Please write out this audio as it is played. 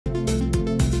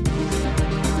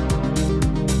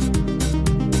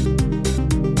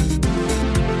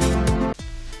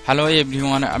Hello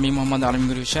everyone, আমি মোহাম্মদ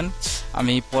আলমগীর হোসেন।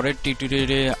 আমি পরের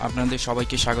টিউটোরিয়ালে আপনাদের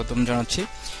সবাইকে স্বাগতম জানাচ্ছি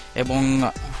এবং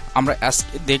আমরা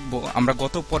আজকে দেখব, আমরা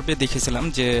গত পর্বে দেখেছিলাম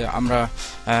যে আমরা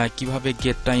কিভাবে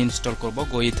গেটটা ইনস্টল করব,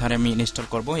 ইথারিয়াম ইনস্টল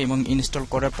করব এবং ইনস্টল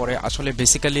করার পরে আসলে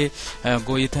বেসিক্যালি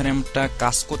ইথারিয়ামটা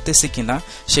কাজ করতেছে কিনা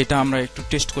সেটা আমরা একটু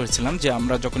টেস্ট করেছিলাম। যে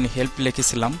আমরা যখন হেল্প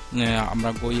লিখেছিলাম, আমরা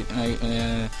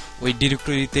ওই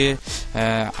ডিরেক্টরিতে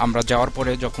আমরা যাওয়ার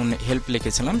পরে যখন হেল্প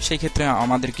লিখেছিলাম সেই ক্ষেত্রে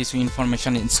আমাদের কিছু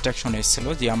ইনফরমেশন ইনস্ট্রাকশন এসেছিল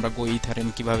যে আমরা ইথারিয়াম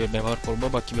কিভাবে ব্যবহার করব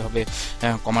বা কিভাবে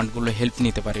কমান্ডগুলো হেল্প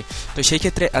নিতে পারি। তো সেই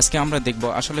ক্ষেত্রে আজকে আমরা দেখব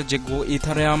আসলে যে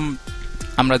ইথারিয়াম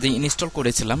আমরা যে ইনস্টল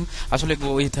করেছিলাম আসলে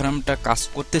ইথারিয়ামটা কাজ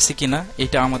করতেছে কিনা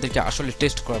এটা আমাদেরকে আসলে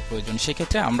টেস্ট করার প্রয়োজন।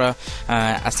 সেক্ষেত্রে আমরা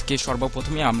আজকে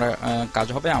সর্বপ্রথমে আমরা কাজ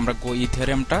হবে আমরা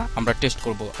ইথারিয়ামটা আমরা টেস্ট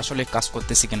করব আসলে কাজ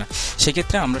করতেছে কিনা।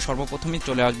 সেক্ষেত্রে আমরা সর্বপ্রথমেই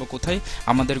চলে আসব কোথায়,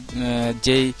 আমাদের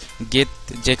যেই গেট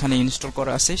যেখানে ইনস্টল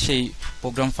করা আছে সেই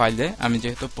প্রোগ্রাম ফাইলে। আমি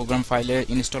যেহেতু প্রোগ্রাম ফাইলে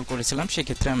ইনস্টল করেছিলাম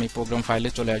সেক্ষেত্রে আমি প্রোগ্রাম ফাইলে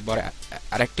চলে আসবো।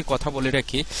 আর একটি কথা বলে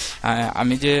রাখি,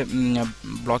 আমি যে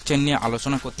ব্লকচেইন নিয়ে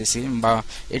আলোচনা করতেছি বা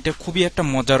এটা খুবই একটা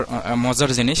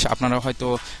মজার জিনিস। আপনারা হয়তো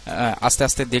আস্তে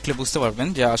আস্তে দেখলে বুঝতে পারবেন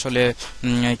যে আসলে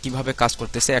কিভাবে কাজ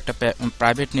করতেছে। একটা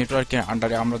প্রাইভেট নেটওয়ার্কের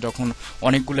আন্ডারে আমরা যখন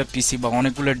অনেকগুলো পিসি বা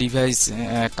অনেকগুলো ডিভাইস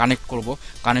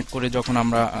কানেক্ট করে যখন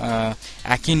আমরা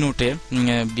একই নোটে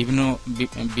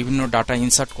বিভিন্ন ডাটা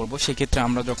ইনসার্ট করব সেক্ষেত্রে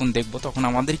আমরা যখন দেখব তখন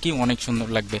আমাদেরকেই অনেক সুন্দর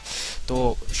লাগবে। তো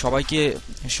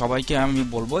সবাইকে আমি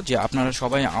বলবো যে আপনারা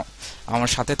সবাই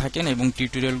আমার সাথে থাকেন এবং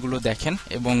টিউটোরিয়ালগুলো দেখেন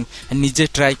এবং নিজে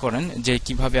ট্রাই করেন যে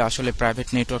কিভাবে আসলে প্রাইভেট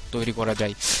নেটওয়ার্ক তৈরি করা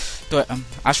যায়। তো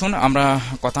আসুন আমরা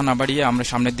কথা না বাড়িয়ে আমরা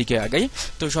সামনের দিকে আগাই।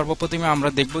 তো সর্বপ্রথমে আমরা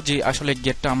দেখব যে আসলে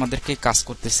গেটটা আমাদেরকে কাজ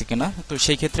করতেছে কিনা। তো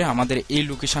সেই ক্ষেত্রে আমাদের এই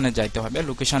লোকেশনে যাইতে হবে।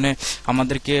 লোকেশনে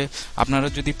আমাদেরকে, আপনারা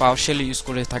যদি পাওয়ারশেল ইউজ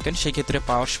করে থাকেন সেই ক্ষেত্রে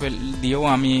পাওয়ারশেল দিয়েও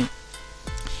আমি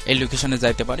এই লোকেশনে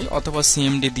যাইতে পারি, অথবা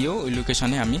সিএমডি দিয়েও ওই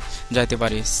লোকেশনে আমি যাইতে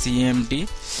পারি।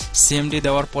 সিএমডি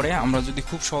দেওয়ার পরে আমরা যদি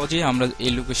খুব সহজেই আমরা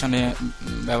এই লোকেশনে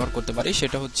ব্যবহার করতে পারি,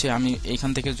 সেটা হচ্ছে আমি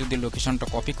এইখান থেকে যদি লোকেশনটা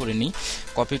কপি করে নিই,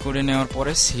 কপি করে নেওয়ার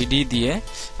পরে সিডি দিয়ে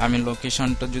আমি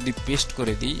লোকেশনটা যদি পেস্ট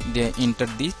করে দিই, দিয়ে এন্টার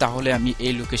দিই, তাহলে আমি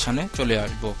এই লোকেশনে চলে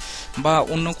আসব। বা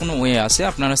অন্য কোনো ওয়ে আছে,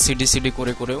 আপনারা সিডি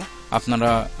করেও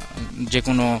আপনারা যে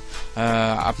কোনো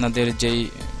আপনাদের যেই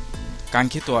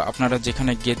কাঙ্ক্ষিত আপনারা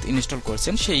যেখানে গেট ইনস্টল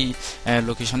করছেন সেই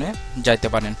লোকেশনে যাইতে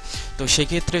পারেন। তো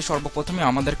সেক্ষেত্রে সর্বপ্রথমে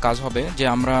আমাদের কাজ হবে যে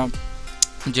আমরা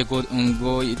যে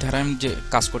ইথারিয়াম যে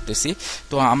কাজ করতেছি,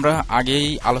 তো আমরা আগেই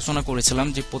আলোচনা করেছিলাম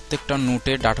যে প্রত্যেকটা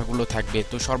নোটে ডাটাগুলো থাকবে।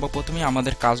 তো সর্বপ্রথমে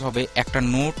আমাদের কাজ হবে একটা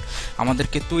নোট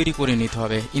আমাদেরকে তৈরি করে নিতে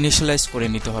হবে, ইনিশিয়ালাইজ করে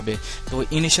নিতে হবে। তো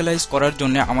ইনিশিয়ালাইজ করার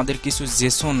জন্য আমাদের কিছু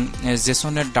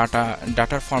জেসনের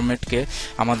ডাটার ফরম্যাটকে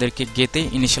আমাদেরকে গেতে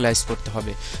ইনিশিয়ালাইজ করতে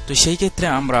হবে। তো সেই ক্ষেত্রে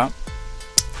আমরা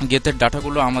গেটের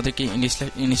ডাটাগুলো আমাদেরকে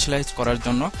ইনিশিয়ালাইজ করার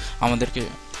জন্য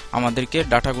আমাদেরকে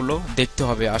ডাটাগুলো দেখতে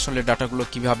হবে, আসলে ডাটাগুলো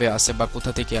কিভাবে আসে বা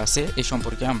কোথা থেকে আসে এই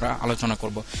সম্পর্কে আমরা আলোচনা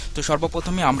করব। তো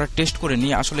সর্বপ্রথমে আমরা টেস্ট করে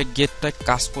নিই আসলে গেটটা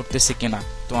কাজ করতেছে কিনা।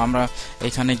 তো আমরা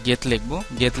এখানে গেট লিখব,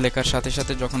 গেট লেখার সাথে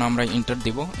সাথে যখন আমরা এন্টার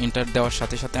দিব, এন্টার দেওয়ার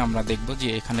সাথে সাথে আমরা দেখব যে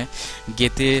এখানে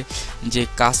গেটে যে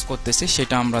কাজ করতেছে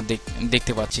সেটা আমরা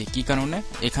দেখতে পাচ্ছি। কি কারণে?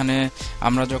 এখানে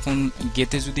আমরা যখন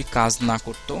গেটে যদি কাজ না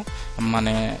করতো,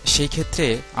 মানে সেই ক্ষেত্রে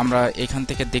আমরা এখান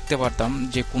থেকে দেখতে পারতাম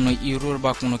যে কোনো ইউরোর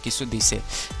বা কোনো কিছু দিছে।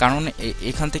 কারণ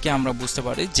এখান থেকে আমরা বুঝতে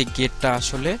পারি যে গেটটা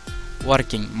আসলে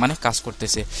ওয়ার্কিং, মানে কাজ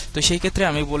করতেছে। তো সেই ক্ষেত্রে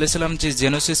আমি বলেছিলাম যে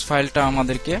জেনেসিস ফাইলটা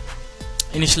আমাদেরকে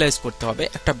ইনিশিয়ালাইজ করতে হবে,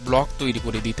 একটা ব্লক তৈরি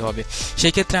করে দিতে হবে।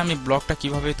 সেই ক্ষেত্রে আমি ব্লকটা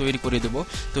কিভাবে তৈরি করে দেব,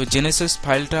 তো জেনেসিস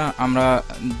ফাইলটা আমরা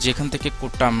যেখান থেকে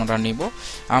কোডটা আমরা নেব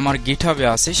আমার গিটহাবে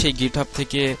আছে, সেই গিটহাব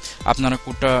থেকে আপনারা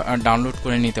কোডটা ডাউনলোড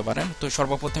করে নিতে পারেন। তো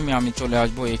সর্বপ্রথমে আমি চলে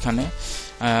আসব এখানে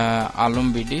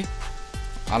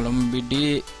আলমবিডি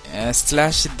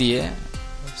স্ল্যাশ দিয়ে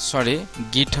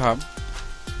গিটহাব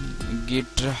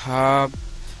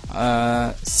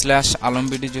স্ল্যাশ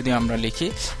আলমবিডি যদি আমরা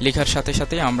লেখার সাথে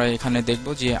সাথে আমরা এখানে দেখব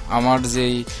যে আমার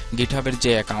যেই গিটহাবের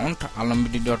যে অ্যাকাউন্ট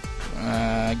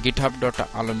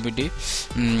github.alumbidi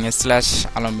স্ল্যাশ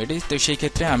আলমবিডি, তো সেই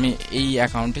ক্ষেত্রে আমি এই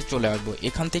অ্যাকাউন্টে চলে আসব।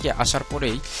 এখান থেকে আসার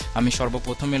পরেই আমি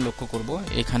সর্বপ্রথমে লক্ষ্য করব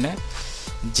এখানে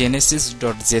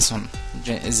genesis.json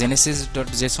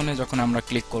যখন আমরা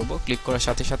ক্লিক করার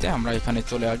সাথে সাথে আমরা এখানে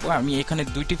চলে আসবো। আমি এখানে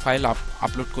দুইটি ফাইল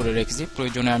আপলোড করে রেখেছি,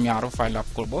 প্রয়োজনে আমি আরো ফাইল আপ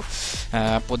করব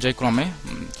পর্যায়ক্রমে।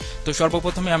 তো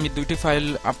সর্বপ্রথমে আমি দুইটি ফাইল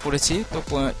আপ করেছি। তো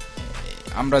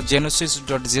আমরা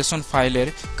genesis.json ফাইলের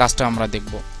কাজটা আমরা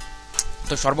দেখব।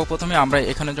 তো সর্বপ্রথমে আমরা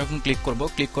এখানে যখন ক্লিক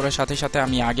করার সাথে সাথে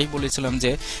আমি আগেই বলেছিলাম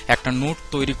যে একটা নোট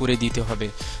তৈরি করে দিতে হবে।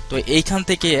 তো এইখান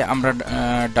থেকে আমরা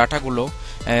ডাটাগুলো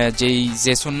যেই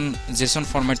জেসন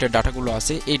ফরম্যাটের ডাটাগুলো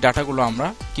আছে এই ডাটাগুলো আমরা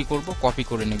কি করব, কপি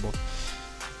করে নেব।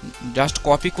 জাস্ট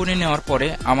কপি করে নেওয়ার পরে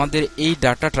আমাদের এই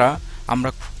ডাটাটা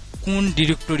আমরা কোন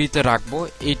ডিরেক্টরিতে রাখবো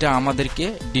এটা আমাদেরকে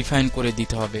ডিফাইন করে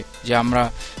দিতে হবে। যে আমরা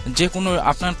যে কোনো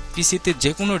আপনার পিসিতে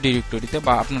যে কোনো ডিরেক্টরিতে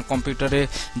বা আপনার কম্পিউটারে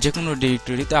যে কোনো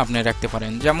ডিরেক্টরিতে আপনি রাখতে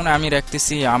পারেন। যেমন আমি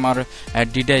রাখতেছি আমার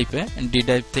ডি ড্রাইভ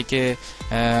থেকে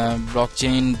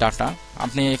ব্লকচেইন ডাটা।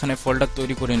 আপনি এখানে ফোল্ডার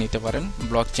তৈরি করে নিতে পারেন,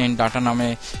 ব্লকচেইন ডাটা নামে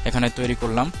এখানে তৈরি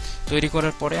করলাম। তৈরি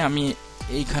করার পরে আমি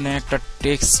এইখানে একটা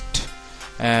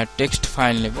টেক্সট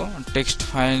ফাইল নেব। টেক্সট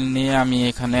ফাইল নিয়ে আমি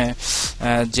এখানে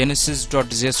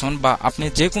genesis.json বা আপনি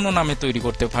যে কোনো নামে তৈরি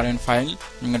করতে পারেন ফাইল,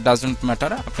 ডাজন্ট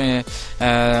ম্যাটার। আপনি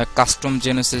কাস্টম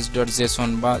genesis.json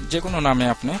বা যে কোনো নামে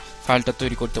আপনি ফাইলটা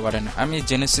তৈরি করতে পারেন। আমি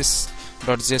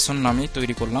genesis.json নামে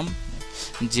তৈরি করলাম,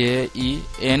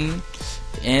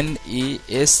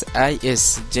 genesis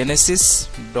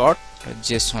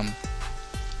genesis.json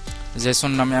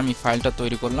নামে আমি ফাইলটা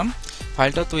তৈরি করলাম।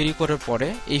 ফাইলটা তৈরি করার পরে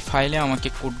এই ফাইলে আমাকে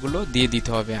কোডগুলো দিয়ে দিতে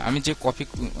হবে। আমি যে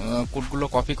কোডগুলো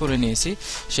কপি করে নিয়েছি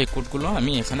সেই কোডগুলো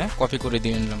আমি এখানে কপি করে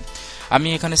দিয়ে নিলাম। আমি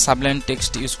এখানে সাবলাইন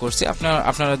টেক্সট ইউজ করছি,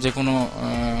 আপনারা যে কোনো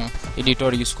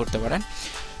এডিটর ইউজ করতে পারেন।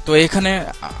 তো এখানে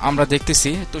আমরা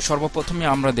দেখতেছি, তো সর্বপ্রথমে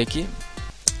আমরা দেখি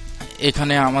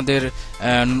এখানে আমাদের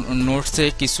নোটসে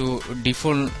কিছু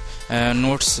ডিফল্ট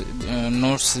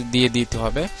নোটস দিয়ে দিতে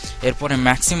হবে। এরপরে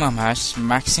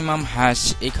ম্যাক্সিমাম হ্যাশ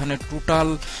এখানে টোটাল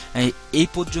এই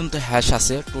পর্যন্ত হ্যাশ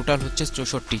আছে, টোটাল হচ্ছে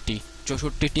 64টি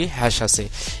হ্যাশ আছে।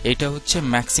 এটা হচ্ছে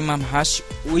ম্যাক্সিমাম হ্যাশ।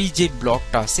 ওই যে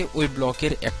ব্লকটা আছে ওই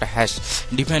ব্লকের একটা হ্যাশ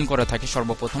ডিফাইন করা থাকে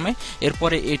সর্বপ্রথমে।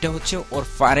 এরপরে এটা হচ্ছে ওর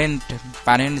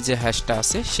প্যারেন্ট যে হ্যাশটা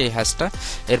আছে সেই হ্যাশটা।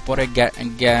 এরপরে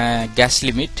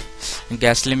গ্যাসলিমিট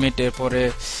এরপরে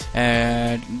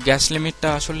গ্যাসলিমিটটা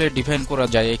আসলে ডিফাইন করা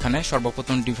যায় এখানে,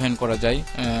 সর্বপ্রথম ডিফাইন করা যায়,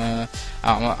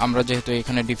 আমরা যেহেতু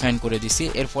এখানে ডিফাইন করে দিছি।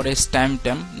 এরপরে স্ট্যাম্প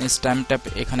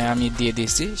এখানে আমি দিয়ে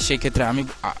দিয়েছি। সেক্ষেত্রে আমি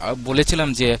বলেছিলাম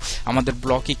যে আমাদের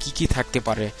ব্লকে কি থাকতে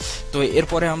পারে। তো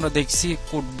এরপরে আমরা দেখছি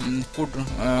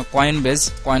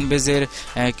কয়েনবেজের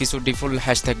কিছু ডিফল্ট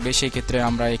হ্যাশ থাকবে, সেই ক্ষেত্রে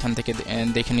আমরা এখান থেকে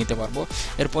দেখে নিতে পারবো।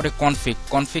 এরপরে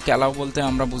কনফিগ অ্যালাউ বলতে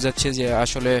আমরা বুঝাচ্ছি যে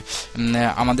আসলে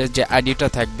আমাদের যে আইডিটা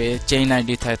থাকবে, চেইন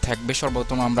আইডি থাকবে,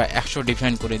 সর্বপ্রথম আমরা 100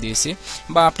 ডিফাইন করে দিয়েছি,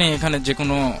 বা আপনি এখানে যে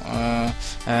কোনো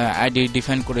আইডি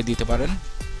ডিফাইন করে দিতে পারেন।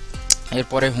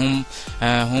 এরপরে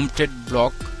হোমস্টেড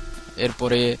ব্লক,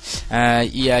 এরপরে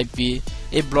ইআইপি,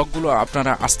 এই ব্লকগুলো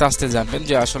আপনারা আস্তে আস্তে জানবেন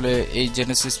যে আসলে এই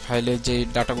জেনেসিস ফাইলে যে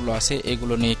ডাটাগুলো আছে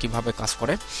এগুলো নিয়ে কিভাবে কাজ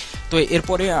করে। তো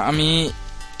এরপরে আমি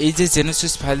এই যে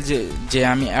জেনেসিস ফাইল যে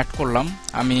আমি অ্যাড করলাম,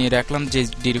 আমি রাখলাম যে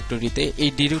ডিরেক্টরিতে, এই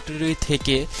ডিরেক্টরি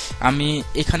থেকে আমি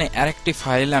এখানে আরেকটি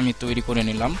ফাইল আমি তৈরি করে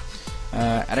নিলাম।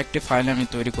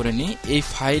 এই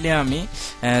ফাইলে আমি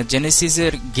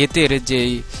জেনেসিসের গেথের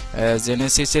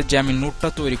যে আমি নোটটা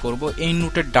তৈরি করব, এই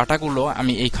নোটের ডাটাগুলো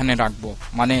আমি এইখানে রাখবো।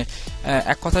 মানে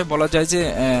এক কথায় বলা যায় যে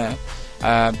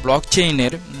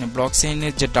ব্লকচেইনের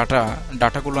যে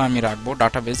ডাটাগুলো আমি রাখবো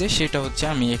ডাটাবেজে, সেটা হচ্ছে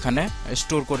আমি এখানে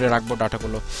স্টোর করে রাখবো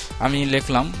ডাটাগুলো। আমি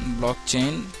লিখলাম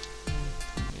ব্লকচেইন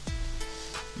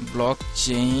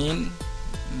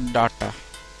ডাটা,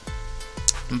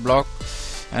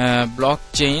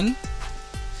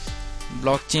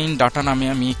 ব্লকচেইন ডাটা নামে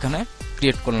আমি এখানে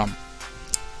ক্রিয়েট করলাম।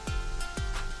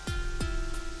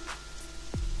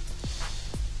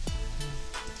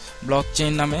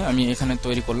 ব্লকচেইন নামে আমি এখানে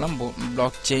তৈরি করলাম,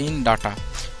 ব্লকচেইন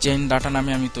ডাটা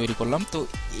নামে আমি তৈরি করলাম। তো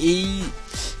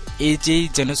এই যে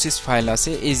জেনেসিস ফাইল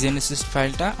আছে, এই জেনেসিস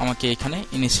ফাইলটা আমাকে এখানে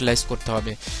ইনিশিয়ালাইজ করতে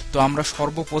হবে। তো আমরা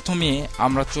সর্বপ্রথমে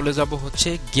আমরা চলে যাব হচ্ছে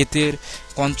গেথের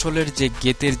কনসোলের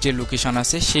যে লোকেশন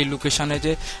আছে, সেই লোকেশনে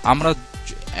যে আমরা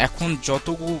এখন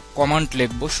যতটুকু কমান্ড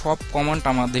লিখবো সব কমান্ড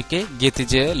আমাদেরকে গেথে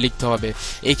যে লিখতে হবে।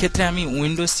 এই ক্ষেত্রে আমি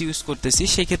উইন্ডোজ ইউজ করতেছি,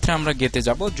 সেই ক্ষেত্রে আমরা গেথে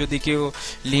যাব। যদি কেউ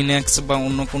লিনাক্স বা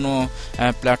অন্য কোনো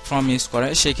প্ল্যাটফর্ম ইউজ করে,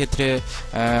 সেই ক্ষেত্রে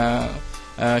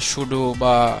সুডো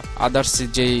বা আদার্স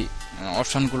যেই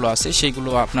অপশনগুলো আছে সেইগুলো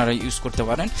আপনারা ইউজ করতে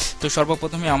পারেন। তো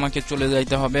সর্বপ্রথমে আমাকে চলে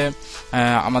যাইতে হবে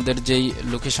আমাদের যেই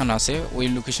লোকেশন আছে ওই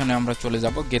লোকেশনে আমরা চলে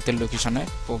যাব, গেথের লোকেশনে,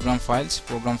 প্রোগ্রাম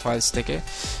ফাইলস থেকে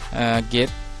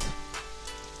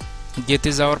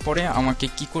গেথে যাওয়ার পরে আমাকে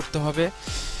কি করতে হবে,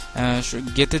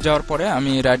 গেথে যাওয়ার পরে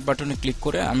আমি রাইট বাটনে ক্লিক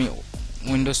করে আমি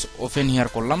উইন্ডোজ ওপেন হিয়ার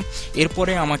করলাম।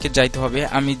 এরপরে আমাকে যাইতে হবে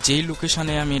আমি যেই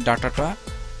লোকেশনে আমি ডাটাটা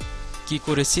কি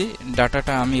করেছি,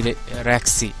 ডাটাটা আমি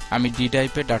রাখছি, আমি ডি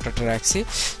ড্রাইভে ডাটাটা রাখছি।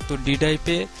 তো ডি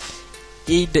ড্রাইভে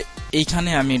এইখানে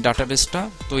আমি ডাটাবেসটা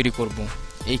তৈরি করব।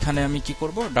 এইখানে আমি কি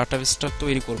করব, ডাটাবেসটা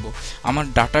তৈরি করব। আমার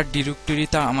ডাটার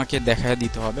ডিরেক্টরিটা আমাকে দেখায়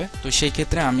দিতে হবে। তো সেই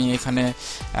ক্ষেত্রে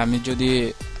আমি যদি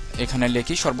এখানে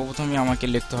লিখি, সর্বপ্রথমে আমাকে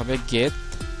লিখতে হবে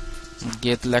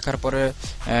গেথ লেখার পরে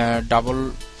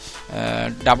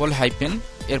ডাবল হাইপেন,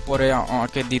 এরপরে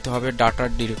আমাকে দিতে হবে ডাটার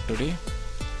directory,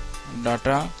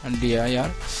 data dir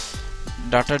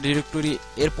data directory,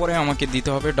 এরপরে আমাকে দিতে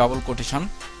হবে ডাবল কোটেশন।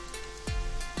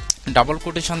 ডাবল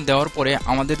কোটেশন দেওয়ার পরে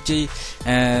আমাদের যেই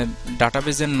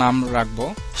ডাটাবেজের নাম রাখবো,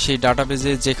 সেই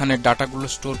ডাটাবেজে যেখানে ডাটাগুলো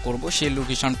স্টোর করব সেই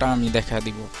লোকেশনটা আমি দেখা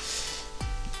দিব।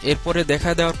 এরপরে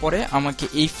দেখা দেওয়ার পরে আমাকে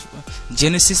এই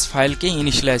জেনেসিস ফাইলকে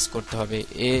ইনিশিয়ালাইজ করতে হবে।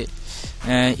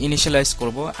 ইনিশিয়ালাইজ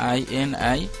করব,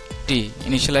 INIT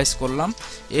ইনিশিয়ালাইজ করলাম।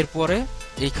 এরপরে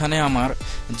এখানে আমার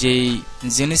যেই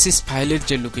জেনেসিস ফাইলের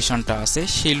যে লোকেশনটা আছে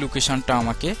সেই লোকেশনটা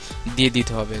আমাকে দিয়ে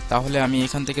দিতে হবে। তাহলে আমি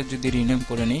এখান থেকে যদি রিনেম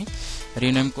করে নিই,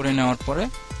 রিনেম করে নেওয়ার পরে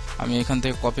আমি এখান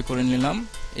থেকে কপি করে নিলাম,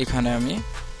 এখানে আমি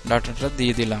ডাটাটা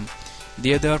দিয়ে দিলাম।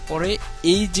 দিয়ে দেওয়ার পরে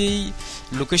এই যেই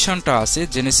লোকেশনটা আছে,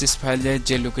 জেনেসিস ফাইলের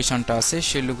যে লোকেশনটা আছে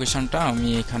সেই লোকেশনটা আমি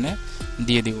এখানে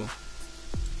দিয়ে দিব,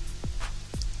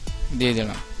 দিয়ে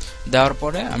দিলাম। দেওয়ার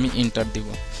পরে আমি ইন্টার দিব।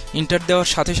 ইন্টার দেওয়ার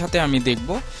সাথে সাথে আমি দেখব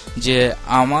যে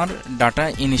আমার ডাটা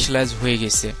ইনিশিয়ালাইজ হয়ে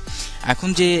গেছে। এখন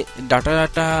যে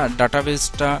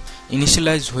ডাটাবেসটা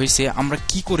ইনিশিয়ালাইজ হয়েছে আমরা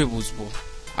কি করে বুঝবো?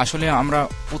 আসলে আমরা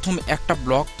প্রথম একটা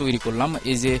ব্লক তৈরি করলাম,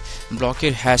 এই যে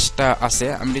ব্লকের হ্যাশটা আছে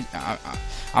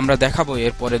আমরা দেখাবো,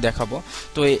 এরপরে দেখাবো।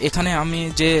 তো এখানে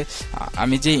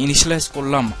আমি যে ইনিশিয়ালাইজ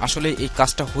করলাম আসলে এই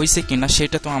কাজটা হয়েছে কিনা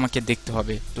সেটা তো আমাকে দেখতে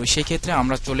হবে। তো সেই ক্ষেত্রে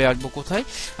আমরা চলে আসবো কোথায়?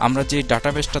 আমরা যে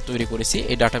ডাটাবেসটা তৈরি করেছি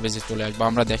এই ডাটাবেসে চলে আসবো।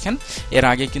 আমরা দেখেন এর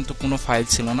আগে কিন্তু কোনো ফাইল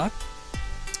ছিল না,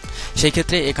 সেই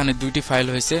ক্ষেত্রে এখানে দুইটি ফাইল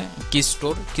হয়েছে।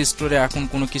 কি স্টোরে এখন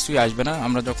কোনো কিছুই আসবে না,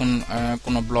 আমরা যখন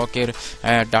কোনো ব্লকের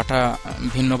ডাটা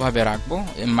ভিন্নভাবে রাখবো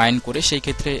মাইন করে, সেই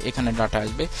ক্ষেত্রে এখানে ডাটা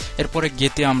আসবে। এরপরে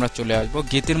গেতে আমরা চলে আসবো।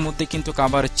 গেতের মধ্যে কিন্তু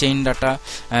আবার chain data,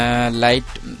 light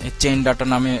chain data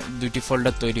নামে দুইটি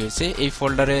ফোল্ডার তৈরি হয়েছে। এই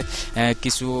ফোল্ডারে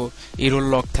কিছু এরর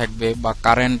লক থাকবে বা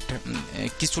কারেন্ট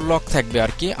কিছু লক থাকবে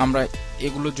আর কি। আমরা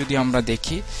এগুলো যদি আমরা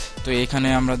দেখি, তো এখানে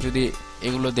আমরা যদি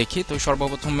এগুলো দেখি, তো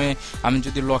সর্বপ্রথমে আমি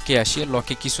যদি লকে আসি,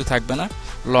 লকে কিছু থাকবে না।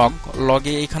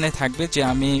 লগে এখানে থাকবে যে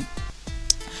আমি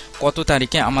কত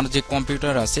তারিখে আমার যে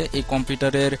কম্পিউটার আছে এই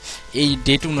কম্পিউটারের এই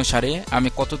ডেট অনুসারে আমি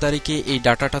কত তারিখে এই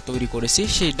ডাটাটা তৈরি করেছি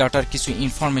সেই ডাটার কিছু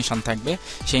ইনফরমেশন থাকবে,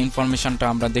 সেই ইনফরমেশনটা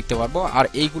আমরা দেখতে পারবো। আর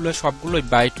এইগুলো সবগুলোই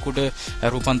বাইট কোডে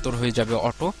রূপান্তর হয়ে যাবে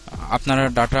অটো। আপনারা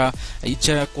ডাটা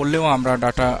ইচ্ছা করলেও আমরা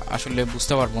ডাটা আসলে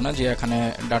বুঝতে পারবো না যে এখানে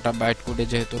ডাটা বাইট কোডে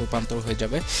যেহেতু রূপান্তর হয়ে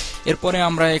যাবে। এরপরে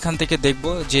আমরা এখান থেকে দেখব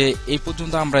যে এই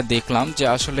পর্যন্ত আমরা দেখলাম যে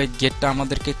আসলে গেটটা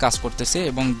আমাদেরকে কাজ করতেছে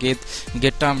এবং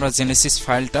গেটটা আমরা জেনেসিস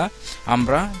ফাইলটা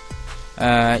আমরা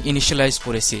ইনিশিয়ালাইজ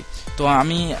করেছি। তো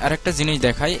আমি আরেকটা জিনিস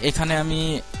দেখাই, এখানে আমি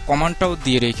কমান্ডটাও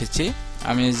দিয়ে রেখেছি।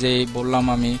 আমি যে বললাম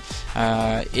আমি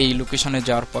এই লোকেশনে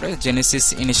যাওয়ার পরে জেনেসিস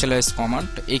ইনিশিয়ালাইজ কমান্ড,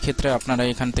 এই ক্ষেত্রে আপনারা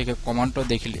এখান থেকে কমান্ডও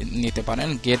দেখে নিতে পারেন।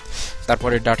 গেট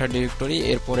তারপরে ডাটা ডিরেক্টরি,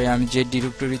 এরপরে আমি যে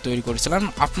ডিরেক্টরি তৈরি করেছিলাম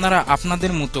আপনারা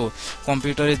আপনাদের মতো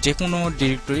কম্পিউটারে যে কোনো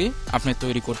ডিরেক্টরি আপনি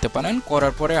তৈরি করতে পারেন।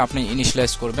 করার পরে আপনি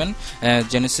ইনিশিয়ালাইজ করবেন,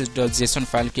 genesis.json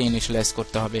ফাইলকে ইনিশিয়ালাইজ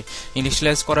করতে হবে।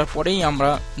 ইনিশিয়ালাইজ করার পরেই আমরা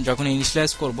যখন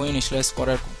ইনিশিয়ালাইজ করব, ইনিশিয়ালাইজ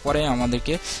করার পরে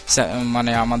আমাদেরকে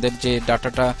মানে আমাদের যে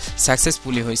ডাটাটা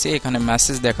সাকসেসফুলি হয়েছে এখানে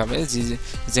মেসেজ দেখাবে যে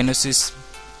জেনেসিস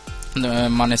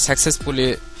মানে সাকসেসফুলি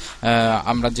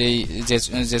আমরা যেই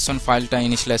জেসন ফাইলটা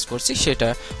ইনিশিয়ালাইজ করছি সেটা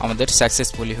আমাদের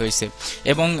সাকসেসফুলি হয়েছে।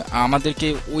 এবং আমাদেরকে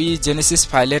ওই জেনেসিস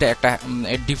ফাইলের একটা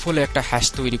ডিফল্ট একটা হ্যাশ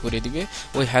তৈরি করে দিবে।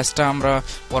 ওই হ্যাশটা আমরা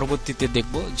পরবর্তীতে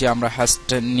দেখব যে আমরা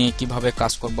হ্যাশটা নিয়ে কিভাবে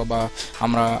কাজ করব বা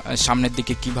আমরা সামনের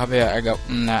দিকে কিভাবে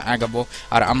আগাবো,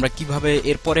 আর আমরা কিভাবে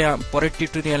পরের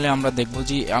টিউটোরিয়ালে আমরা দেখব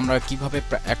যে আমরা কিভাবে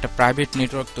একটা প্রাইভেট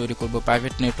নেটওয়ার্ক তৈরি করব।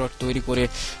 প্রাইভেট নেটওয়ার্ক তৈরি করে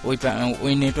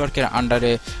ওই নেটওয়ার্কের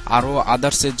আন্ডারে আরও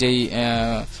আদার্সের যেই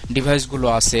ডিভাইসগুলো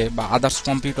আছে বা আদার্স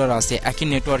কম্পিউটার আছে একই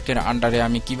নেটওয়ার্কের আন্ডারে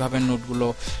আমি কিভাবে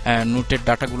নোটের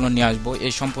ডাটাগুলো নিয়ে আসবো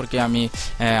এই সম্পর্কে আমি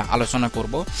আলোচনা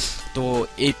করব। তো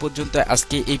এই পর্যন্ত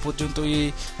আজকে এই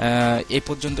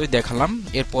পর্যন্তই দেখালাম।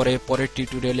 এরপরে পরের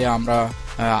টিউটোরিয়ালে আমরা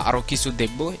আরও কিছু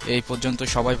দেখব। এই পর্যন্ত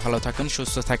সবাই ভালো থাকেন,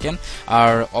 সুস্থ থাকেন।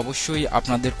 আর অবশ্যই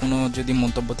আপনাদের কোনো যদি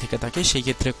মন্তব্য থেকে থাকে সেই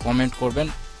ক্ষেত্রে কমেন্ট করবেন,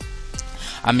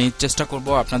 আমি চেষ্টা করব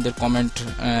আপনাদের কমেন্ট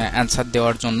অ্যান্সার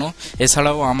দেওয়ার জন্য।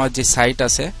 এছাড়াও আমার যে সাইট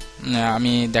আছে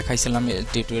আমি দেখাইছিলাম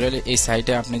টিউটোরিয়ালে, এই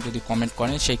সাইটে আপনি যদি কমেন্ট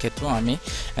করেন সেই ক্ষেত্রেও আমি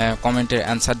কমেন্টের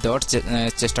অ্যান্সার দেওয়ার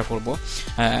চেষ্টা করব।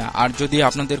 আর যদি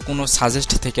আপনাদের কোনো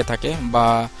সাজেস্ট থেকে থাকে বা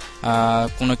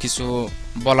কোনো কিছু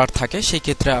বলার থাকে সেই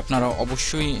ক্ষেত্রে আপনারা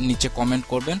অবশ্যই নিচে কমেন্ট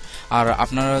করবেন। আর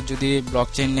আপনারা যদি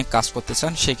ব্লকচেইন নিয়ে কাজ করতে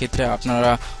চান সেই ক্ষেত্রে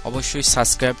আপনারা অবশ্যই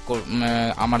সাবস্ক্রাইব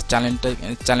আমার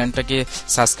চ্যানেলটাকে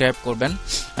সাবস্ক্রাইব করবেন,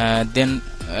 দেন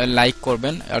লাইক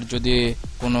করবেন। আর যদি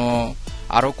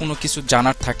আরও কোনো কিছু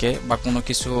জানার থাকে বা কোনো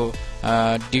কিছু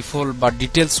ডিফল্ট বা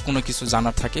ডিটেলস কোনো কিছু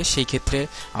জানার থাকে সেই ক্ষেত্রে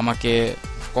আমাকে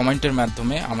কমেন্টের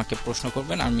মাধ্যমে আমাকে প্রশ্ন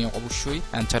করবেন, আমি অবশ্যই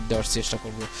অ্যান্সার দেওয়ার চেষ্টা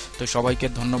করব। তো সবাইকে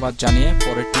ধন্যবাদ জানিয়ে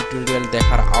পরের টিউটোরিয়াল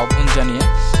দেখার আহ্বান জানিয়ে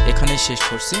এখানেই শেষ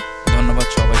করছি। ধন্যবাদ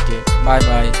সবাইকে, বাই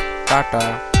বাই, টাটা।